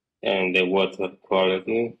and the water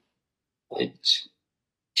quality. It's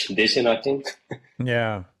decent, I think.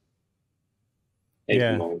 Yeah. Eight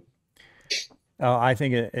Yeah. months. Oh, I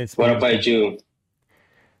think it's What about beautiful. you?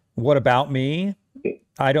 What about me?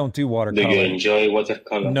 I don't do Do you watercolor. enjoy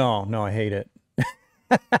watercolor? No, no, I hate it.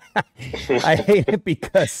 I hate it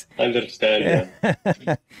because Understand,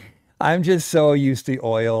 yeah. I'm just so used to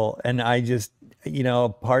oil and I just,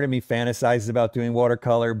 part of me fantasizes about doing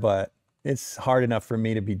watercolor, but it's hard enough for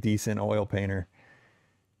me to be decent oil painter.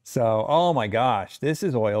 So, oh my gosh, this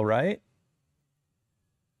is oil, right?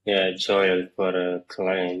 Yeah, it's oil for a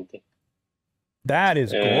client. That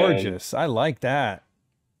is And gorgeous. I like that.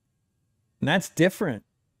 And that's different.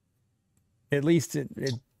 At least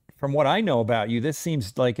from what I know about you, this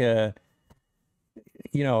seems like a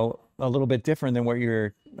little bit different than what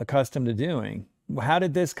you're accustomed to doing. How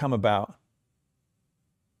did this come about?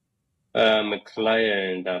 a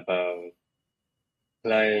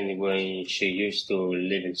client when she used to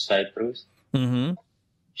live in Cyprus. Mm-hmm.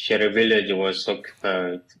 Her village was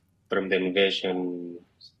occupied from the invasion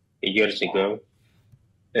years ago,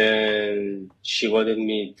 and she wanted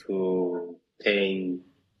me to paint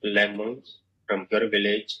lemons from her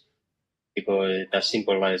village because that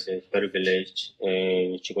symbolizes her village,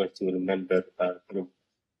 and she wants to remember that.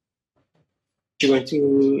 She wants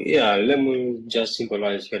to, yeah, lemon just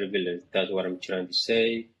symbolize her village. That's what I'm trying to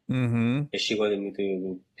say. Mm-hmm. And she wanted me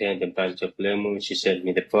to paint a bunch of lemons. She sent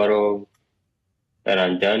me the photo, and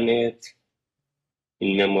I done it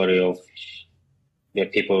in memory of the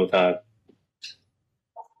people that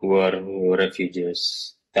were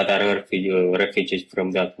refugees, that are refugees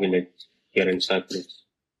from that village here in Cyprus.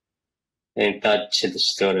 And that's the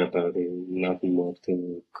story about it. Nothing more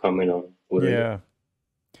to comment on, really. Yeah.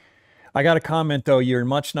 I got a comment though, you're a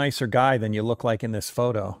much nicer guy than you look like in this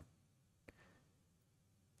photo.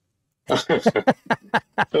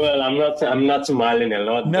 Well, I'm not smiling a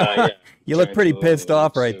lot, No, but yeah, you look trying pretty to pissed look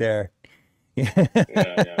off right so, there. yeah,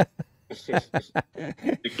 yeah.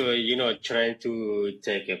 Because, trying to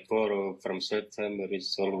take a photo from September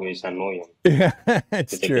is always annoying Yeah, to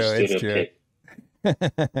it's take a true. It's studio true.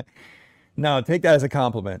 pic. No, take that as a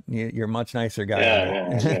compliment. You're a much nicer guy than Yeah,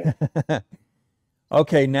 yeah, yeah. that.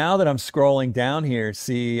 Okay, now that I'm scrolling down here,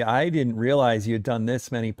 see, I didn't realize you had done this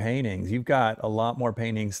many paintings. You've got a lot more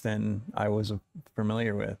paintings than I was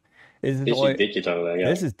familiar with. Is it This is oil? digital, yeah,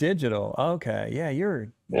 This is digital. Okay, yeah,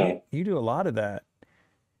 yeah, you do a lot of that.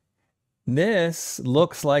 This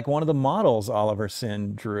looks like one of the models Oliver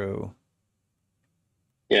Sin drew.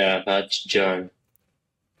 yeah. That's John.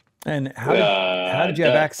 And how did you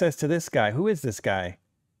have That access to this guy? Who is this guy?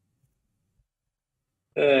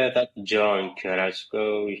 that's John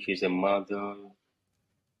Carrasco. He's a model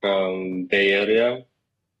from Bay Area,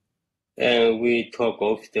 and we talk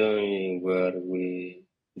often where we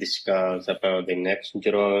discuss about the next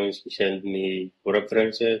drawings. He sent me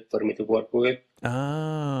references for me to work with.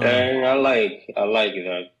 Oh, And I like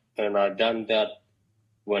that. And I done that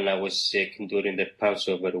when I was sick during the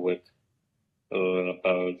Passover week,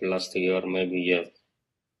 about last year, maybe, yeah.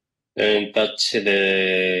 And that's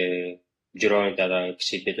the drawing that I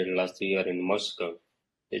exhibited last year in Moscow.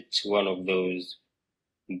 It's one of those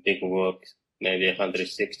big works, maybe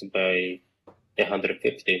 160 by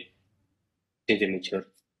 150 centimeter.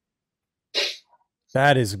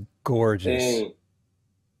 that is gorgeous. And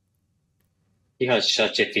he has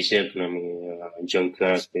such a physiognomy, John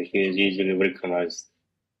Carter. He is easily recognized.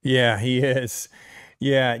 Yeah, he is.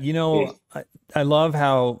 Yeah, I love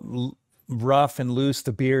how rough and loose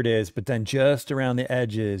the beard is, but then just around the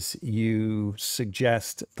edges, you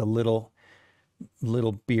suggest the little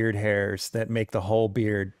beard hairs that make the whole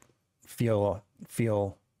beard feel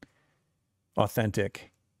feel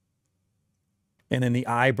authentic. And then the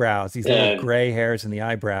eyebrows, these little And gray hairs in the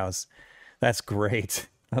eyebrows. That's great.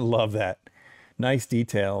 I love that. Nice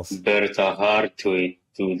details. birds are hard to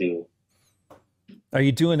do. Are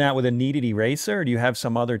you doing that with a kneaded eraser or do you have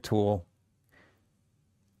some other tool?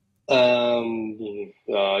 Um,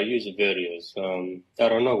 I use various. I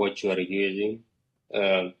don't know what you are using.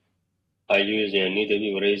 Um, I use a needle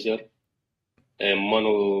eraser, a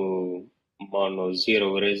mono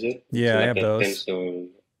zero eraser. It's Yeah, I like have a those. pencil,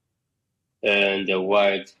 and a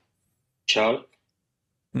white chalk,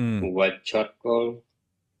 Mm. white charcoal,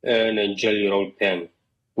 and a jelly roll pen,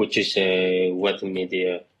 which is a wet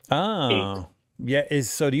media ink. Oh, yeah.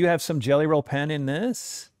 So do you have some Jelly Roll pen in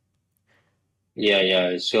this? Yeah,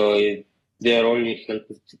 yeah. So they are only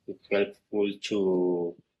helpful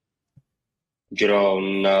to draw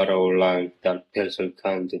narrow lines that pencil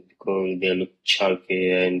can't do because they look chalky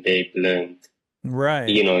and they blend. Right.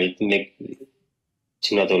 You know,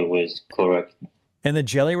 it's not always correct. And the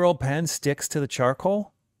Jelly Roll pen sticks to the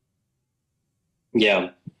charcoal?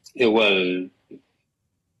 Yeah, well,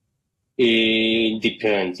 it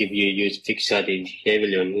depends. If you use fixative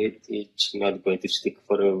heavily on it, it's not going to stick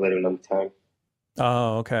for a very long time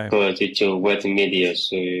Oh, okay. because it's a wet media,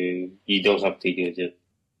 so you don't have to use it.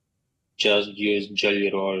 Just use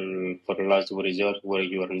jelly roll for the last resort where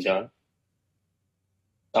you are done.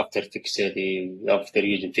 After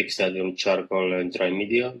using fixative on charcoal and dry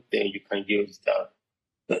media, then you can use the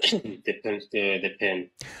pen on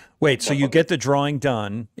Wait, so top you of get it. the drawing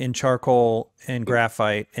done in charcoal and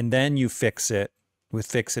graphite, and then you fix it with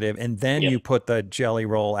fixative, and then Yeah, you put the Jelly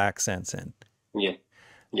Roll accents in. yeah,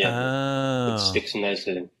 yeah, yeah. It Oh, sticks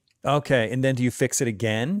nicely. okay. And then do you fix it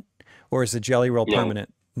again? Or is the Jelly Roll No,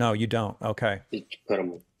 permanent? No, you don't. Okay. it's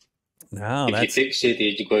permanent. No, If you that's, fix it,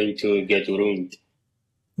 it's going to get ruined.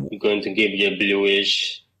 It's going to give you a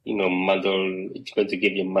bluish, mantle. It's going to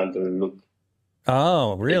give you a mantle look.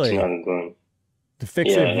 oh, It's not really? going. The Yeah,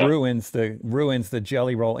 fixative yeah, ruins the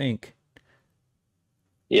Jelly Roll ink.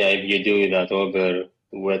 yeah. If you do that over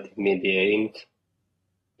wet media ink,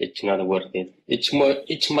 it's not worth it. It's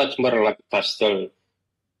much more like pastel.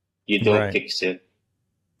 You don't Right. fix it.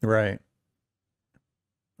 Right.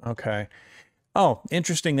 Okay. Oh,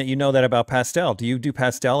 interesting that you know that about pastel. Do you do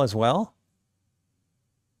pastel as well?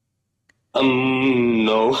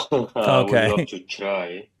 No, I would love Okay. to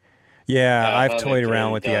try. Yeah, I I've have a toyed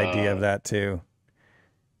around friend with the idea of that that too.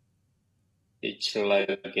 it's like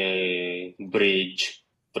a bridge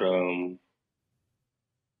from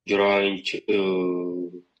drawing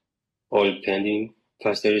to oil painting,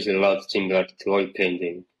 because there is a lot similar to oil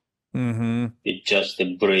painting. Mm-hmm. It's just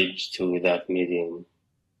a bridge to that medium.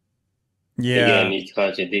 Again, Yeah. it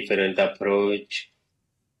has a different approach,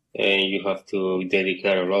 and you have to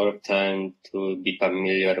dedicate a lot of time to be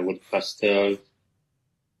familiar with pastel.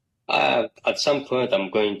 At some point, I'm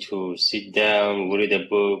going to sit down, read a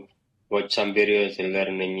book, watch some videos, and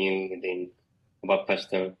learn a new thing about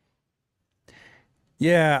pastel.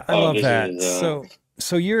 Yeah, I Oh, love this is that.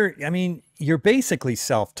 So I mean, you're basically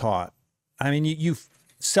self-taught. I mean, you've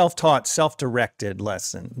self-taught, self-directed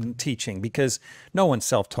lesson teaching because no one's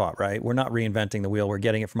self-taught, right? We're not reinventing the wheel. We're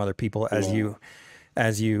getting it from other people yeah,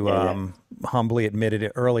 as you yeah, yeah. humbly admitted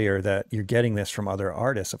it earlier that you're getting this from other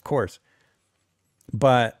artists, of course.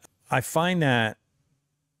 But I find that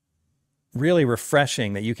really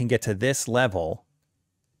refreshing that you can get to this level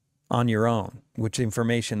on your own, which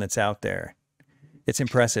information that's out there. It's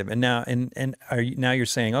impressive. And now you're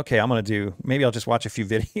saying, okay, I'm gonna do. Maybe I'll just watch a few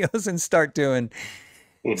videos and start doing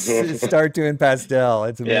pastel.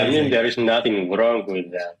 It's Yeah, I mean, amazing. there is nothing wrong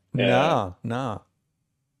with that. No, no.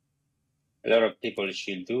 A lot of people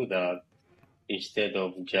should do that instead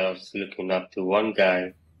of just looking up to one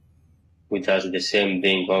guy who does the same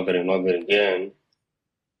thing over and over again.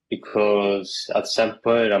 Because at some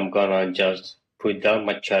point, I'm gonna just put down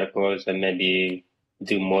my charcoals and maybe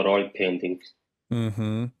do more oil paintings.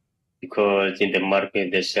 Mm-hmm. Because in the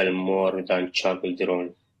market, they sell more than charcoal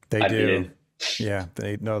drawings, They I do. believe. Yeah.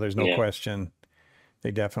 There's no Yeah. question.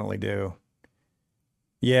 They definitely do.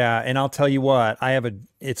 Yeah, and I'll tell you what,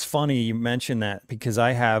 it's funny you mentioned that because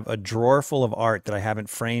I have a drawer full of art that I haven't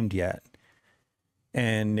framed yet.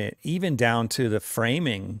 And even down to the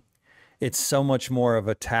framing, it's so much more of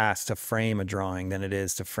a task to frame a drawing than it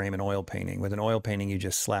is to frame an oil painting. With an oil painting, you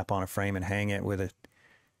just slap on a frame and hang it. With a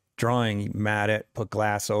drawing, you mat it, put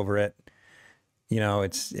glass over it.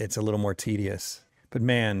 It's a little more tedious. But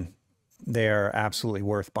man, they are absolutely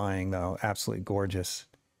worth buying though. Absolutely gorgeous.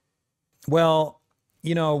 Well,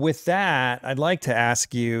 with that, I'd like to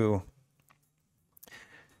ask you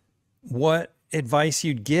what advice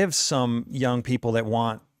you'd give some young people that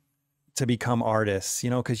want to become artists, you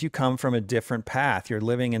know, because you come from a different path. You're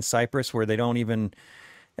living in Cyprus where they don't even,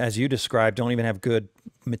 as you described, don't even have good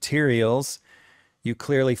materials. You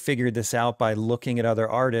clearly figured this out by looking at other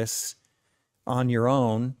artists on your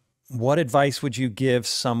own. What advice would you give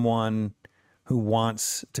someone who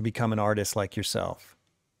wants to become an artist like yourself?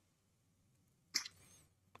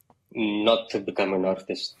 Not to become an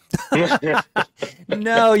artist.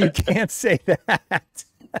 No, you can't say that.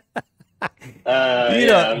 You Yeah,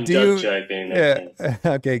 don't, I'm do just you? joking. Yeah. Okay.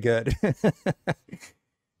 Okay, good.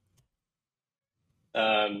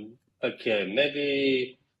 Okay,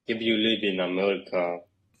 maybe if you live in America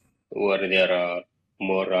where there are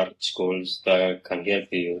more art schools that can help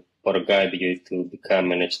you or guide you to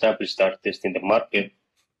become an established artist in the market,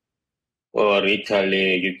 or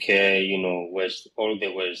Italy, UK, you know, West, all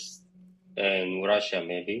the West, and Russia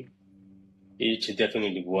maybe, it's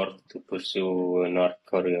definitely worth to pursue an art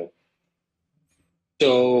career.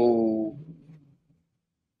 So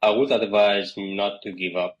I would advise not to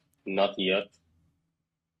give up, not yet.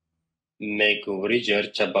 Make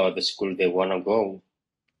research about the school they want to go,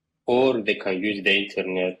 or they can use the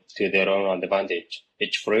internet to their own advantage.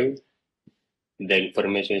 It's free, the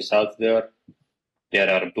information is out there, there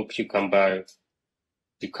are books you can buy,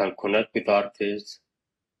 you can connect with artists.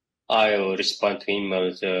 I respond to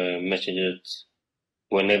emails, messages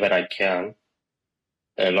whenever I can.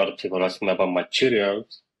 A lot of people ask me about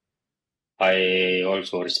materials. I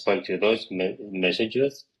also respond to those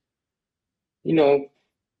messages. You know,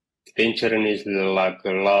 the internet is like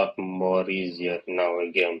a lot more easier now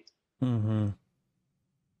again. Mm-hmm.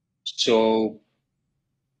 So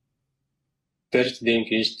first thing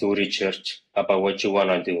is to research about what you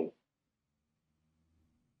wanna do.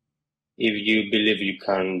 If you believe you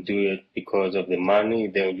can do it because of the money,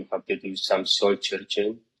 then you have to do some soul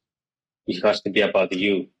searching. It has to be about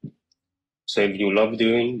you. So if you love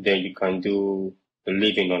doing, then you can do a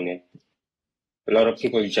living on it. A lot of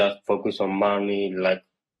people just focus on money, like,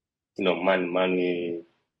 you know, money,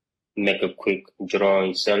 make a quick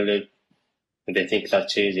drawing, sell it. They think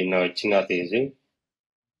that's easy. No, it's not easy.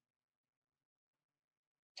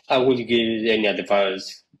 I would give any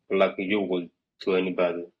advice like you would to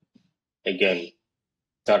anybody. Again,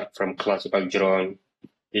 start from classical drawing.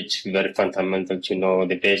 It's very fundamental to know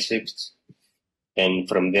the basics. And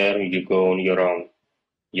from there, you go on your own.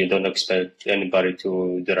 You don't expect anybody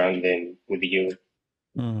to drag them with you.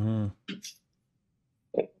 Mm-hmm.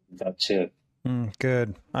 That's it.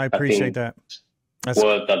 Good. I I appreciate think that. That's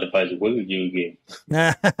what advice will you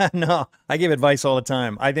give? no, I give advice all the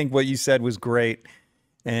time. I think what you said was great,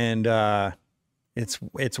 and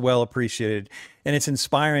it's well appreciated, and it's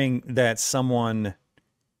inspiring that someone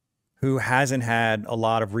who hasn't had a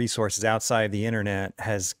lot of resources outside of the internet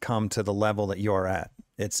has come to the level that you're at.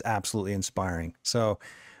 It's absolutely inspiring. So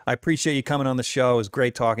I appreciate you coming on the show. It was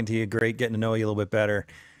great talking to you. Great getting to know you a little bit better.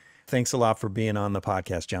 Thanks a lot for being on the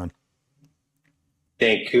podcast, John.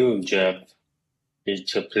 Thank you, Jeff.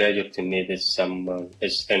 It's a pleasure to meet someone,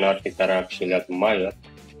 as an artist that I actually admire.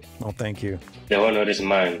 Well, thank you. The honor is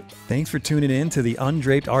mine. Thanks for tuning in to the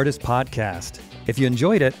Undraped Artist Podcast. If you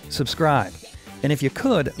enjoyed it, subscribe. And if you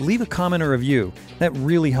could, leave a comment or review. That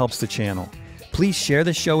really helps the channel. Please share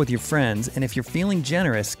the show with your friends, and if you're feeling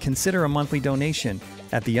generous, consider a monthly donation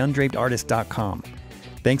at theundrapedartist.com.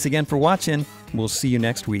 Thanks again for watching. We'll see you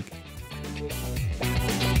next week.